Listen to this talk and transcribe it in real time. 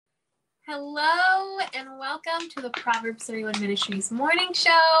Hello and welcome to the Proverbs 31 Ministries Morning Show.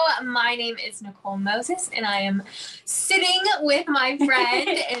 My name is Nicole Moses and I am sitting with my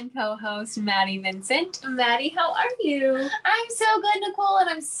friend and co-host Maddie Vincent. Maddie, how are you? I'm so good, Nicole, and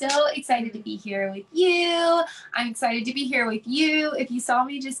I'm so excited to be here with you. I'm excited to be here with you. If you saw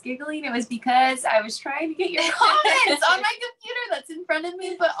me just giggling, it was because I was trying to get your comments on my computer that's in front of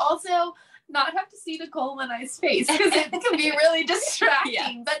me, but also not have to see Nicole when I face because it can be really distracting.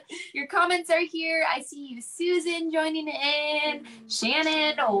 Yeah. But your comments are here. I see you, Susan, joining in.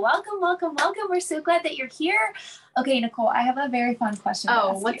 Shannon, welcome, welcome, welcome. We're so glad that you're here. Okay, Nicole, I have a very fun question.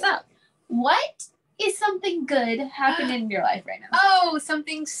 Oh, what's up? What is something good happening in your life right now? Oh,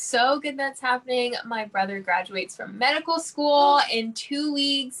 something so good that's happening. My brother graduates from medical school in 2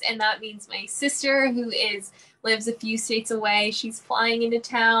 weeks, and that means my sister, who lives a few states away, she's flying into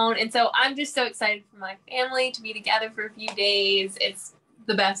town. And so I'm just so excited for my family to be together for a few days. It's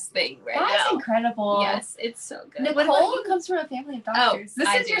the best thing right now. That's incredible. Yes, it's so good. Nicole comes from a family of doctors. Oh,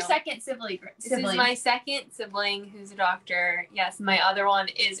 this is your second sibling. This is my second sibling who's a doctor. Yes, my other one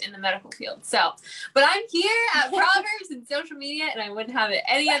is in the medical field. So, but I'm here at Proverbs and social media, and I wouldn't have it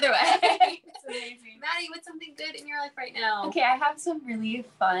any other way. It's amazing. Maddie, what's something good in your life right now? Okay, I have some really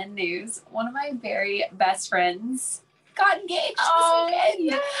fun news. One of my very best friends got engaged this weekend.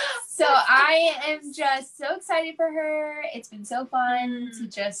 Yes. So I am just so excited for her. It's been so fun to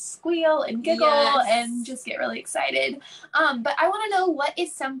just squeal and giggle and just get really excited. But I want to know, what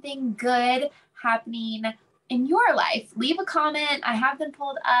is something good happening in your life? Leave a comment. I have them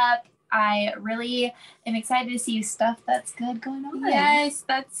pulled up. I really am excited to see stuff that's good going on. Yes,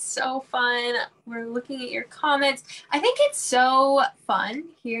 that's so fun. We're looking at your comments. I think it's so fun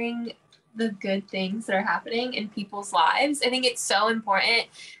hearing the good things that are happening in people's lives. I think it's so important,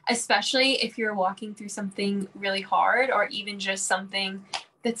 especially if you're walking through something really hard or even just something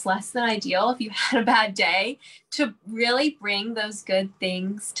that's less than ideal, if you had a bad day, to really bring those good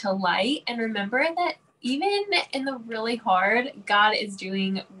things to light and remember that even in the really hard, God is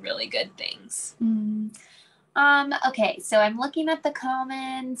doing really good things. Okay, so I'm looking at the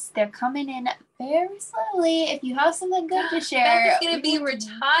comments. They're coming in very slowly. If you have something good to share. Beth is going to be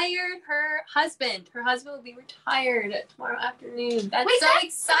retired. Her husband will be retired tomorrow afternoon. That's so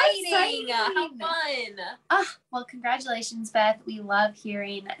exciting. How fun. Well, congratulations, Beth. We love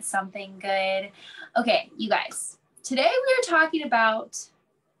hearing something good. Okay, you guys, today we are talking about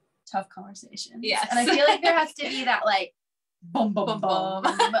tough conversations. Yes. And I feel like there has to be that like boom, boom, boom,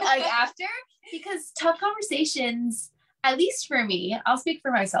 like after, because tough conversations, at least for me, I'll speak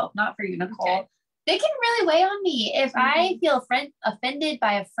for myself, not for you, Nicole. Okay. They can really weigh on me. If I feel offended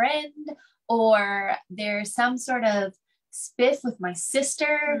by a friend, or there's some sort of spiff with my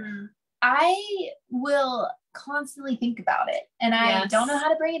sister, I will constantly think about it. And I don't know how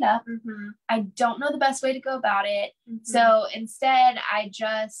to bring it up. I don't know the best way to go about it. So instead, I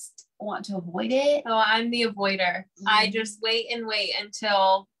just want to avoid it. Oh, I'm the avoider. I just wait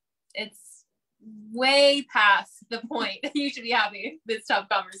until it's way past the point you should be having this tough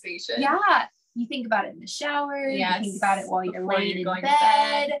conversation. Yeah. You think about it in the shower. You think about it while you're laying in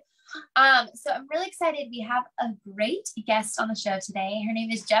bed. So I'm really excited. We have a great guest on the show today. Her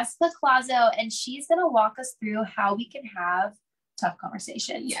name is Jessica Collazo, and she's going to walk us through how we can have tough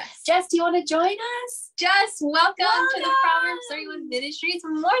conversations. Yes. Jess, do you want to join us? Jess, welcome to the Proverbs 31 Ministries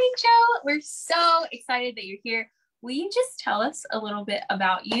Morning Show. We're so excited that you're here. Will you just tell us a little bit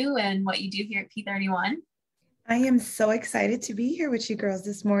about you and what you do here at P31? I am so excited to be here with you girls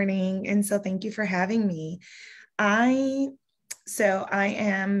this morning. And so thank you for having me. I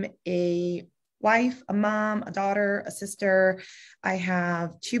am a wife, a mom, a daughter, a sister. I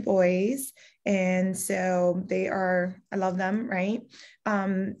have 2 boys. And so I love them, right?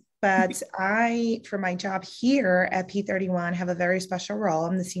 But for my job here at P31, have a very special role.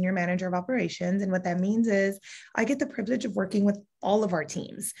 I'm the senior manager of operations. And what that means is I get the privilege of working with all of our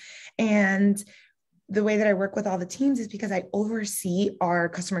teams. And the way that I work with all the teams is because I oversee our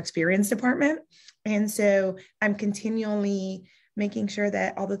customer experience department. And so I'm continually making sure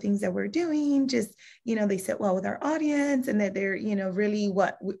that all the things that we're doing just, they sit well with our audience, and that they're, really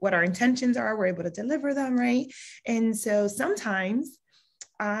what our intentions are, we're able to deliver them, right? And so sometimes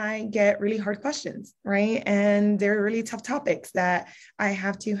I get really hard questions, right? And they're really tough topics that I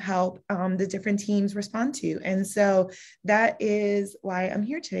have to help the different teams respond to. And so that is why I'm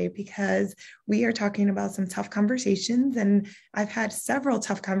here today, because we are talking about some tough conversations, and I've had several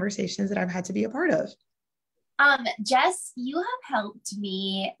tough conversations that I've had to be a part of. Jess, you have helped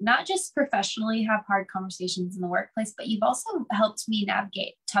me not just professionally have hard conversations in the workplace, but you've also helped me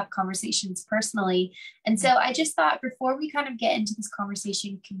navigate tough conversations personally. And so I just thought before we kind of get into this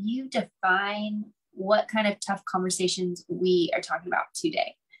conversation, can you define what kind of tough conversations we are talking about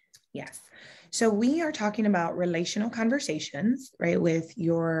today? Yes. So we are talking about relational conversations, right? With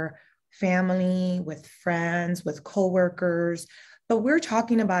your family, with friends, with coworkers, but we're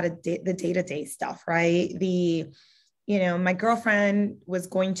talking about the day-to-day stuff, right? My girlfriend was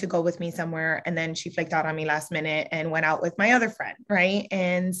going to go with me somewhere and then she flaked out on me last minute and went out with my other friend, right?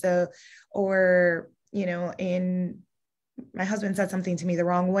 And so, my husband said something to me the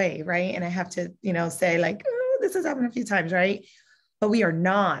wrong way, right? And I have to, say like, oh, this has happened a few times, right? But we are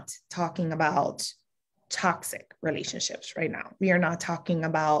not talking about toxic relationships right now. We are not talking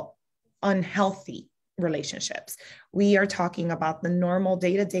about unhealthy relationships. We are talking about the normal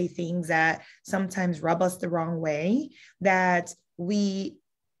day-to-day things that sometimes rub us the wrong way, that we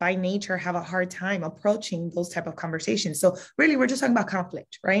by nature have a hard time approaching those type of conversations. So really, we're just talking about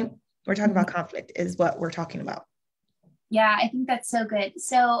conflict, right? We're talking about conflict is what we're talking about. Yeah, I think that's so good.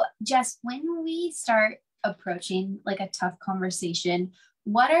 So Jess, when we start approaching like a tough conversation,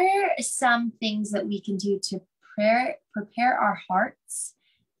 what are some things that we can do to prepare our hearts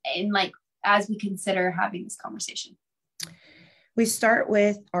and like as we consider having this conversation? We start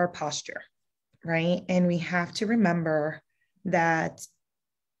with our posture, right? And we have to remember that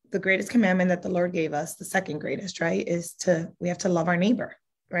the greatest commandment that the Lord gave us, the second greatest, right, is we have to love our neighbor,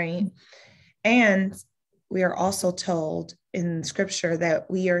 right? And we are also told in scripture that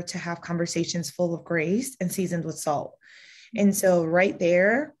we are to have conversations full of grace and seasoned with salt. And so right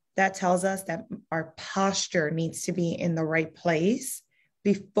there, that tells us that our posture needs to be in the right place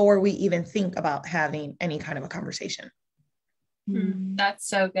before we even think about having any kind of a conversation. That's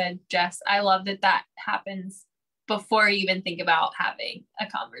so good, Jess. I love that happens before you even think about having a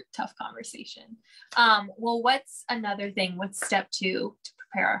tough conversation. Well, what's another thing? What's step 2 to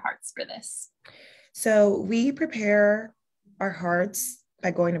prepare our hearts for this? So we prepare our hearts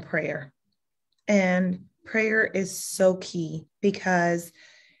by going to prayer. And prayer is so key because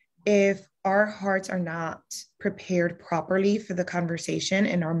if our hearts are not prepared properly for the conversation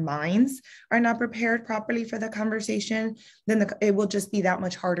and our minds are not prepared properly for the conversation, then it will just be that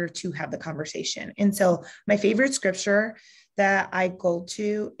much harder to have the conversation. And so my favorite scripture that I go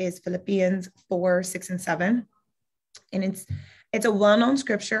to is Philippians 4:6-7. And it's a well-known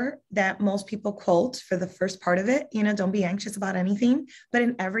scripture that most people quote for the first part of it. Don't be anxious about anything, but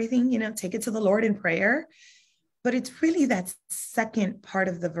in everything, take it to the Lord in prayer. But it's really that second part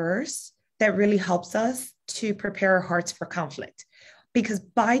of the verse that really helps us to prepare our hearts for conflict. Because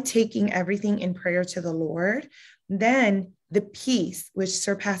by taking everything in prayer to the Lord, then the peace which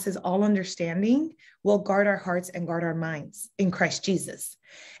surpasses all understanding will guard our hearts and guard our minds in Christ Jesus.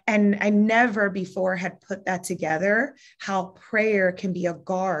 And I never before had put that together, how prayer can be a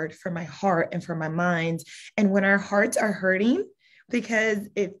guard for my heart and for my mind. And when our hearts are hurting, because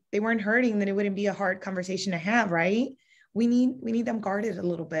if they weren't hurting, then it wouldn't be a hard conversation to have, right? We need them guarded a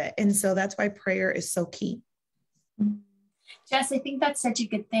little bit. And so that's why prayer is so key. Jess, I think that's such a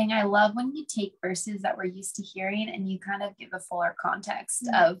good thing. I love when you take verses that we're used to hearing and you kind of give a fuller context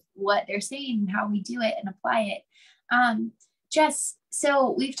of what they're saying and how we do it and apply it. Jess,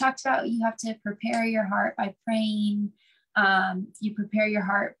 so we've talked about you have to prepare your heart by praying. You prepare your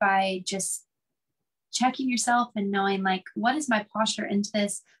heart by just checking yourself and knowing like, what is my posture into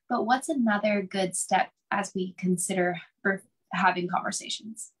this? But what's another good step as we consider for having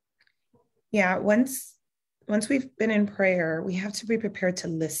conversations? Yeah. Once we've been in prayer, we have to be prepared to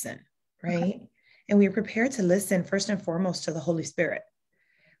listen, right? Okay. And we're prepared to listen first and foremost to the Holy Spirit,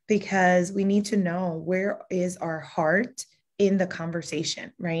 because we need to know where is our heart in the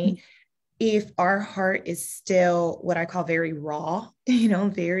conversation, right? Mm-hmm. If our heart is still what I call very raw,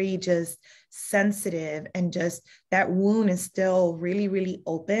 very just sensitive, and just that wound is still really, really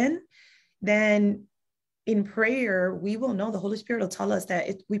open, then in prayer, we will know, the Holy Spirit will tell us that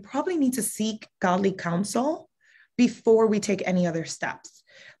we probably need to seek godly counsel before we take any other steps.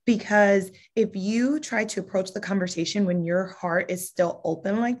 Because if you try to approach the conversation when your heart is still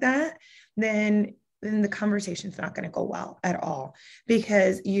open like that, then the conversation's not going to go well at all,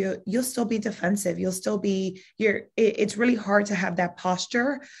 because you'll still be defensive. You'll still be it's really hard to have that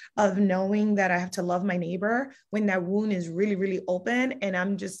posture of knowing that I have to love my neighbor when that wound is really, really open. And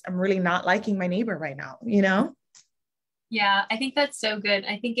I'm really not liking my neighbor right now, Yeah, I think that's so good.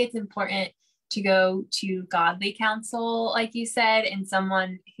 I think it's important to go to godly counsel, like you said, and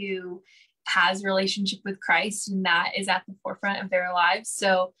someone who has a relationship with Christ, and that is at the forefront of their lives.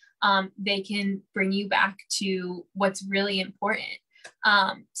 So they can bring you back to what's really important.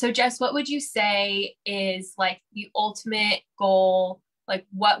 So Jess, what would you say is like the ultimate goal, like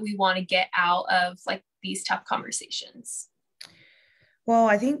what we want to get out of like these tough conversations? Well,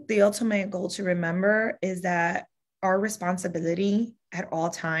 I think the ultimate goal to remember is that our responsibility at all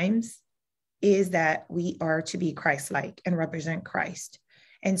times is that we are to be Christ-like and represent Christ.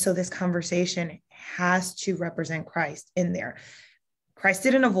 And so this conversation has to represent Christ in there. Christ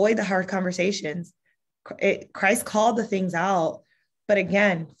didn't avoid the hard conversations. Christ called the things out, but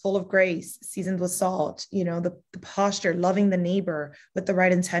again, full of grace, seasoned with salt, the posture, loving the neighbor with the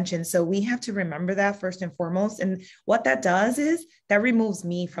right intention. So we have to remember that first and foremost. And what that does is that removes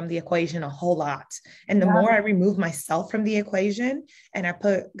me from the equation a whole lot. And the more I remove myself from the equation and I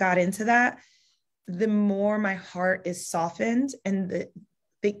put God into that, the more my heart is softened, and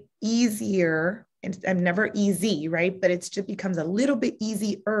the easier, and I'm never easy, right? But it just becomes a little bit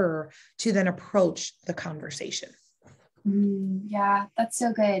easier to then approach the conversation. Yeah, that's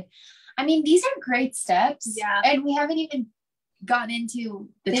so good. I mean, these are great steps. Yeah. And we haven't even gotten into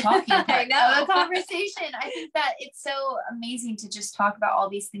the talking part of the conversation. I think that it's so amazing to just talk about all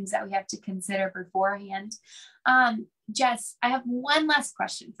these things that we have to consider beforehand. Jess, I have one last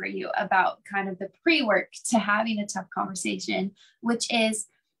question for you about kind of the pre-work to having a tough conversation, which is,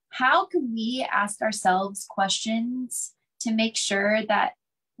 how can we ask ourselves questions to make sure that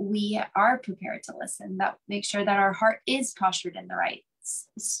we are prepared to listen, that make sure that our heart is postured in the right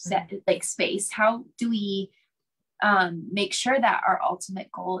space? How do we make sure that our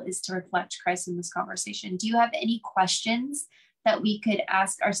ultimate goal is to reflect Christ in this conversation? Do you have any questions that we could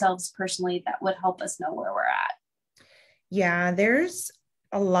ask ourselves personally that would help us know where we're at? Yeah, there's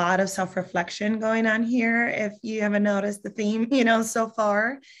a lot of self-reflection going on here, if you haven't noticed the theme, so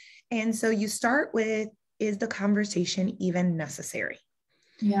far. And so you start with, is the conversation even necessary?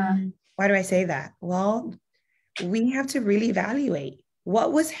 Yeah. Why do I say that? Well, we have to really evaluate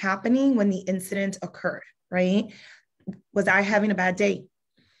what was happening when the incident occurred, right? Was I having a bad day?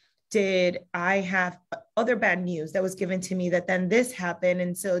 Did I have other bad news that was given to me that then this happened?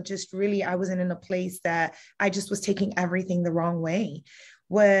 And so just really, I wasn't in a place that I just was taking everything the wrong way.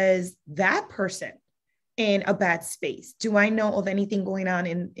 Was that person in a bad space? Do I know of anything going on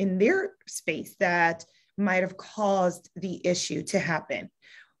in their space that might have caused the issue to happen?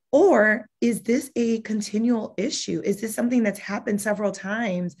 Or is this a continual issue? Is this something that's happened several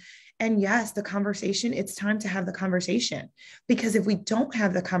times? And yes, the conversation, it's time to have the conversation, because if we don't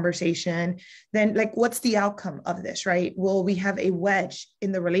have the conversation, then like, what's the outcome of this, right? Will we have a wedge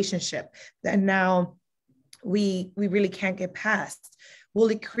in the relationship that now we really can't get past? Will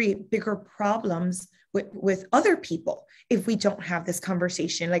it create bigger problems with other people if we don't have this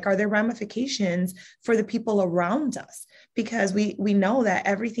conversation? Like, are there ramifications for the people around us? Because we know that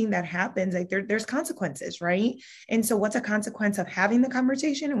everything that happens, like there's consequences, right? And so what's a consequence of having the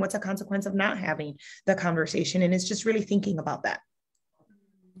conversation, and what's a consequence of not having the conversation? And it's just really thinking about that.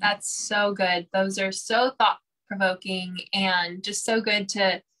 That's so good. Those are so thought-provoking and just so good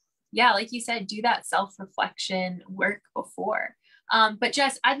to, like you said, do that self-reflection work before. But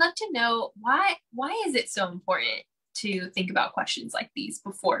Jess, I'd love to know why is it so important to think about questions like these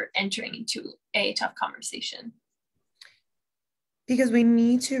before entering into a tough conversation? Because we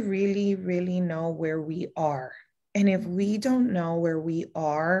need to really, really know where we are. And if we don't know where we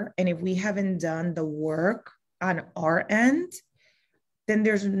are, and if we haven't done the work on our end, then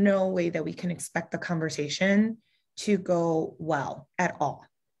there's no way that we can expect the conversation to go well at all,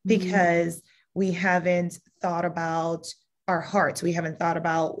 because we haven't thought about our hearts. We haven't thought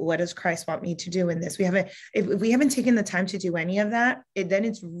about, what does Christ want me to do in this? If we haven't taken the time to do any of that, then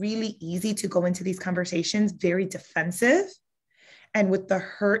it's really easy to go into these conversations very defensive, and with the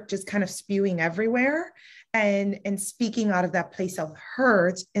hurt just kind of spewing everywhere, and speaking out of that place of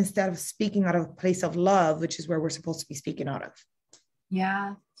hurt instead of speaking out of a place of love, which is where we're supposed to be speaking out of.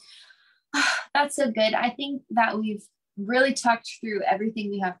 Yeah, that's so good. I think that we've really talked through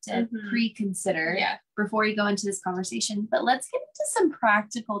everything we have to pre-consider before we go into this conversation. But let's get into some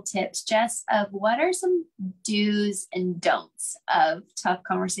practical tips, Jess, of what are some do's and don'ts of tough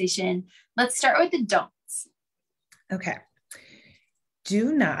conversation. Let's start with the don'ts. Okay.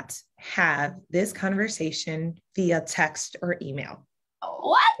 Do not have this conversation via text or email.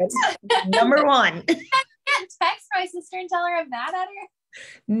 What? That's number one. I can't text my sister and tell her I'm mad at her.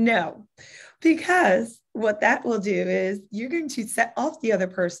 No, because what that will do is you're going to set off the other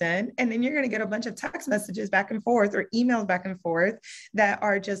person, and then you're going to get a bunch of text messages back and forth or emails back and forth that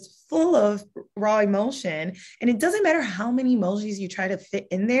are just full of raw emotion. And it doesn't matter how many emojis you try to fit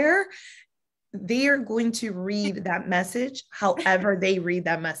in there. they are going to read that message however they read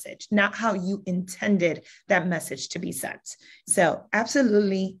that message, not how you intended that message to be sent. So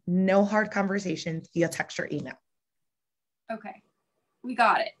absolutely no hard conversations via text or email. Okay, we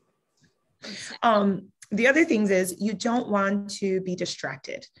got it. The other things is you don't want to be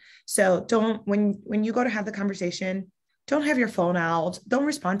distracted. So when you go to have the conversation, don't have your phone out, don't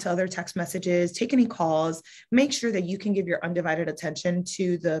respond to other text messages, take any calls, make sure that you can give your undivided attention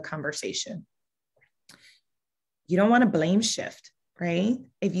to the conversation. You don't want to blame shift, right?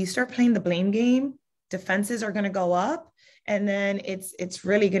 If you start playing the blame game, defenses are going to go up. And then it's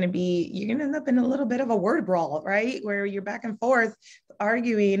really going to be, you're going to end up in a little bit of a word brawl, right? Where you're back and forth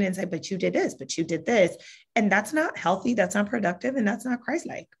arguing and say, but you did this, but you did this. And that's not healthy. That's not productive. And that's not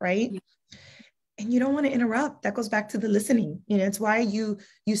Christ-like, right? Yeah. And you don't want to interrupt. That goes back to the listening. It's why you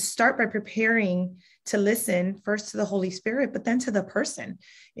start by preparing to listen first to the Holy Spirit, but then to the person.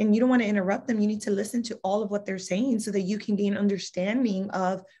 And you don't want to interrupt them. You need to listen to all of what they're saying so that you can gain understanding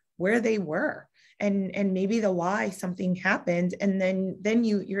of where they were. And maybe the why something happened, and then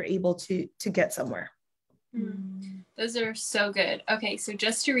you're able to get somewhere. Those are so good. Okay, so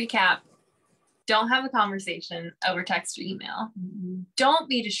just to recap, don't have a conversation over text or email. Don't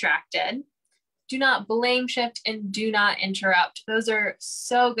be distracted. Do not blame shift, and do not interrupt. Those are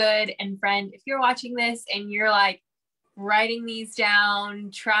so good. And friend, if you're watching this and you're like writing these down,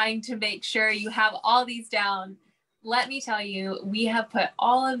 trying to make sure you have all these down, let me tell you, we have put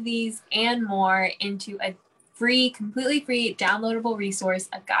all of these and more into a completely free, downloadable resource,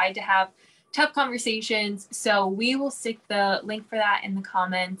 a guide to have tough conversations. So we will stick the link for that in the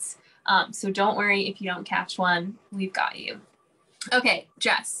comments. So don't worry if you don't catch one, we've got you. Okay,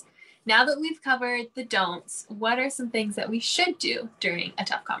 Jess, now that we've covered the don'ts, what are some things that we should do during a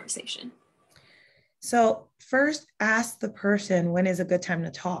tough conversation? So first, ask the person when is a good time to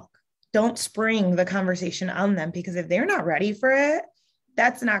talk. Don't spring the conversation on them, because if they're not ready for it,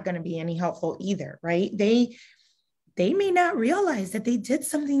 that's not going to be any helpful either, right? They may not realize that they did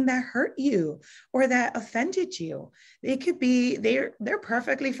something that hurt you or that offended you. It could be they're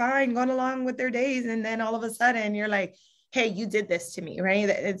perfectly fine going along with their days, and then all of a sudden you're like, hey, you did this to me, right?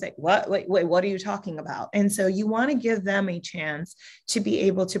 It's like, what? Wait, what are you talking about? And so you want to give them a chance to be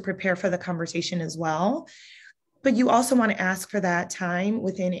able to prepare for the conversation as well. But you also want to ask for that time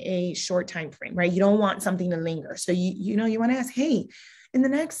within a short time frame, right? You don't want something to linger. So you want to ask, hey, in the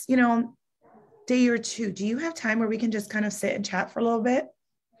next, day or two, do you have time where we can just kind of sit and chat for a little bit?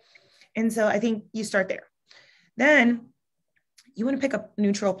 And so I think you start there. Then you want to pick a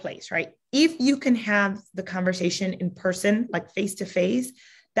neutral place, right? If you can have the conversation in person, like face to face,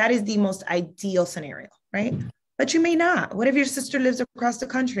 that is the most ideal scenario, right? But you may not. What if your sister lives across the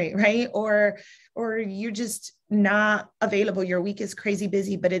country, right? Or you're just not available. Your week is crazy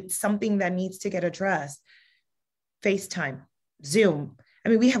busy, but it's something that needs to get addressed. FaceTime, Zoom. I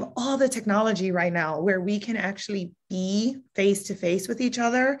mean, we have all the technology right now where we can actually be face to face with each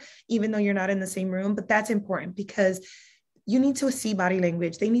other, even though you're not in the same room. But that's important because you need to see body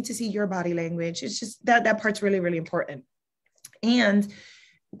language. They need to see your body language. It's just that part's really, really important. And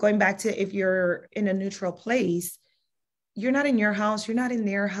going back to if you're in a neutral place, you're not in your house, you're not in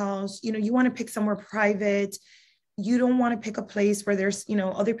their house, you want to pick somewhere private. You don't want to pick a place where there's,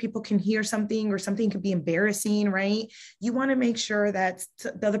 other people can hear something or something could be embarrassing, right? You want to make sure that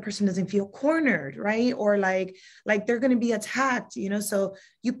the other person doesn't feel cornered, right? Or like they're going to be attacked, so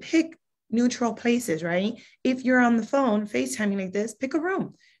you pick neutral places, right? If you're on the phone, FaceTiming like this, pick a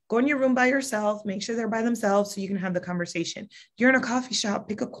room. Go in your room by yourself, make sure they're by themselves so you can have the conversation. You're in a coffee shop,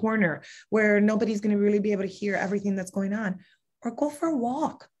 pick a corner where nobody's going to really be able to hear everything that's going on, or go for a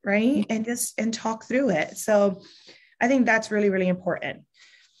walk, right? And talk through it. So I think that's really, really important.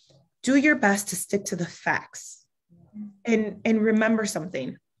 Do your best to stick to the facts and remember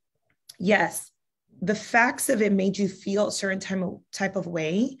something. Yes, the facts of it made you feel a certain type of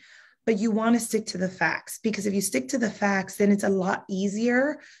way, but you want to stick to the facts, because if you stick to the facts, then it's a lot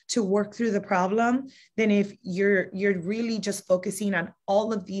easier to work through the problem than if you're really just focusing on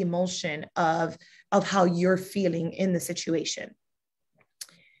all of the emotion of how you're feeling in the situation.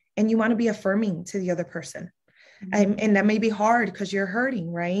 And you want to be affirming to the other person. And that may be hard because you're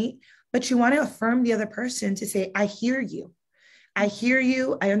hurting, right? But you want to affirm the other person to say, I hear you. I hear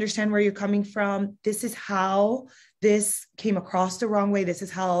you. I understand where you're coming from. This is how this came across the wrong way. This is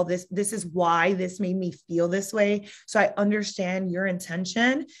how this is why this made me feel this way. So I understand your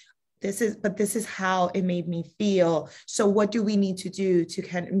intention. This is how it made me feel. So what do we need to do to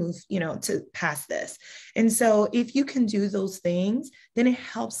kind of move, to pass this? And so if you can do those things, then it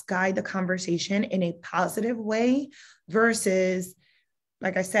helps guide the conversation in a positive way versus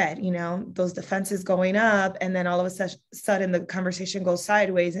like I said, those defenses going up, and then all of a sudden the conversation goes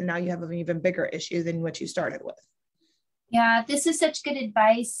sideways, and now you have an even bigger issue than what you started with. Yeah, this is such good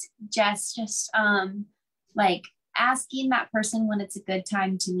advice, Jess. Just like asking that person when it's a good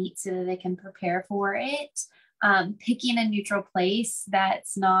time to meet so that they can prepare for it. Picking a neutral place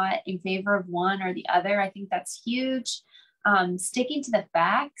that's not in favor of one or the other. I think that's huge. Sticking to the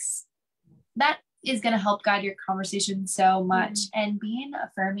facts, that is going to help guide your conversation so much. And being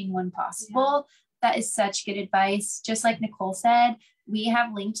affirming when possible. That is such good advice. Just like Nicole said, we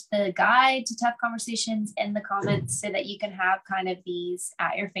have linked the guide to tough conversations in the comments so that you can have kind of these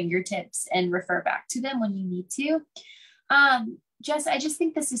at your fingertips and refer back to them when you need to. Jess, I just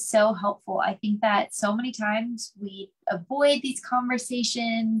think this is so helpful. I think that so many times we avoid these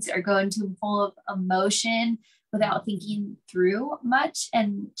conversations or go into them full of emotion without thinking through much.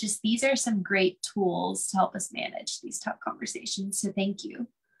 And just these are some great tools to help us manage these tough conversations. So thank you.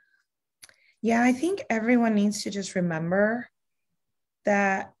 Yeah, I think everyone needs to just remember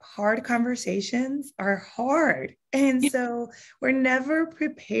that hard conversations are hard. And so we're never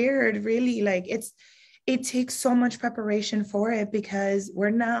prepared, really. Like it takes so much preparation for it, because we're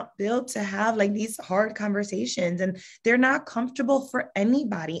not built to have like these hard conversations, and they're not comfortable for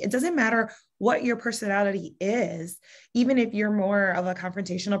anybody. It doesn't matter what your personality is. Even if you're more of a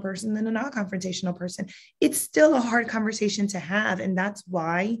confrontational person than a non-confrontational person, it's still a hard conversation to have. And that's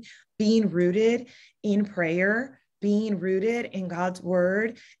why being rooted in prayer, being rooted in God's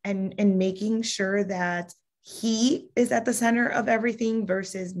word, and making sure that He is at the center of everything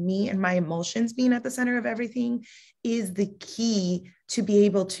versus me and my emotions being at the center of everything is the key to be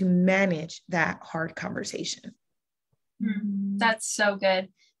able to manage that hard conversation. That's so good.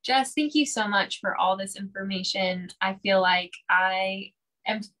 Jess, thank you so much for all this information. I feel like I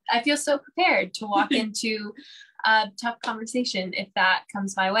feel so prepared to walk into a tough conversation if that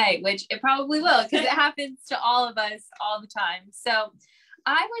comes my way, which it probably will, because it happens to all of us all the time. So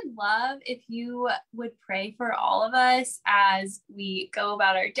I would love if you would pray for all of us as we go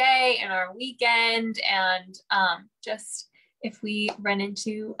about our day and our weekend, and just if we run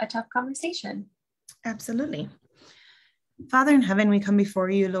into a tough conversation. Absolutely. Father in heaven, we come before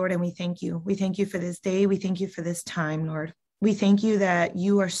you, Lord, and we thank you. We thank you for this day. We thank you for this time, Lord. We thank you that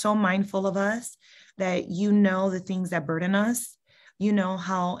you are so mindful of us, that you know the things that burden us. You know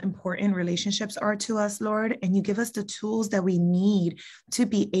how important relationships are to us, Lord, and you give us the tools that we need to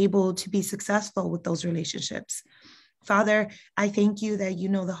be able to be successful with those relationships. Father, I thank you that you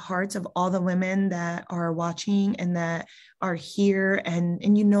know the hearts of all the women that are watching and that are here,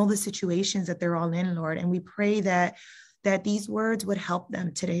 and you know the situations that they're all in, Lord. And we pray that these words would help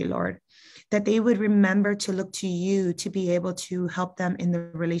them today, Lord, that they would remember to look to you to be able to help them in the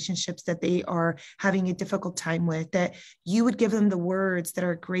relationships that they are having a difficult time with, that you would give them the words that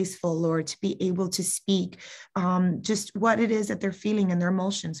are graceful, Lord, to be able to speak just what it is that they're feeling and their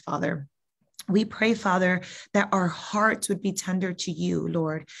emotions, Father. We pray, Father, that our hearts would be tender to you,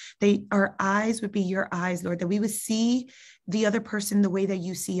 Lord. Our eyes would be your eyes, Lord, that we would see the other person the way that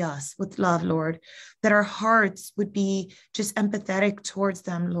you see us, with love, Lord, that our hearts would be just empathetic towards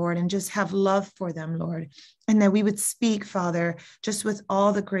them, Lord, and just have love for them, Lord, and that we would speak, Father, just with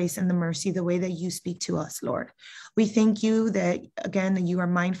all the grace and the mercy, the way that you speak to us, Lord. We thank you that, again, that you are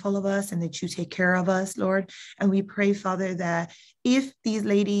mindful of us and that you take care of us, Lord. And we pray, Father, that if these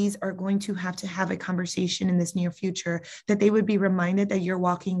ladies are going to have a conversation in this near future, that they would be reminded that you're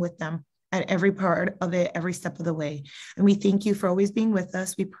walking with them at every part of it, every step of the way. And we thank you for always being with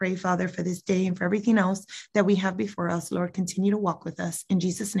us. We pray, Father, for this day and for everything else that we have before us. Lord, continue to walk with us. In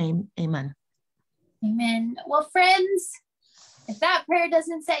Jesus' name, amen. Amen. Well, friends, if that prayer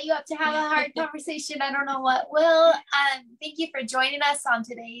doesn't set you up to have a hard conversation, I don't know what will. Thank you for joining us on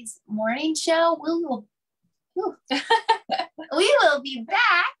today's morning show. We will be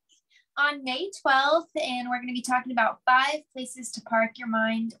back on May 12th, and we're going to be talking about 5 places to park your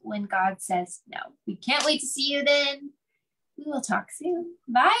mind when God says no. We can't wait to see you then. We will talk soon.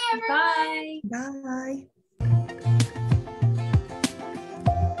 Bye, everyone. Bye. Bye.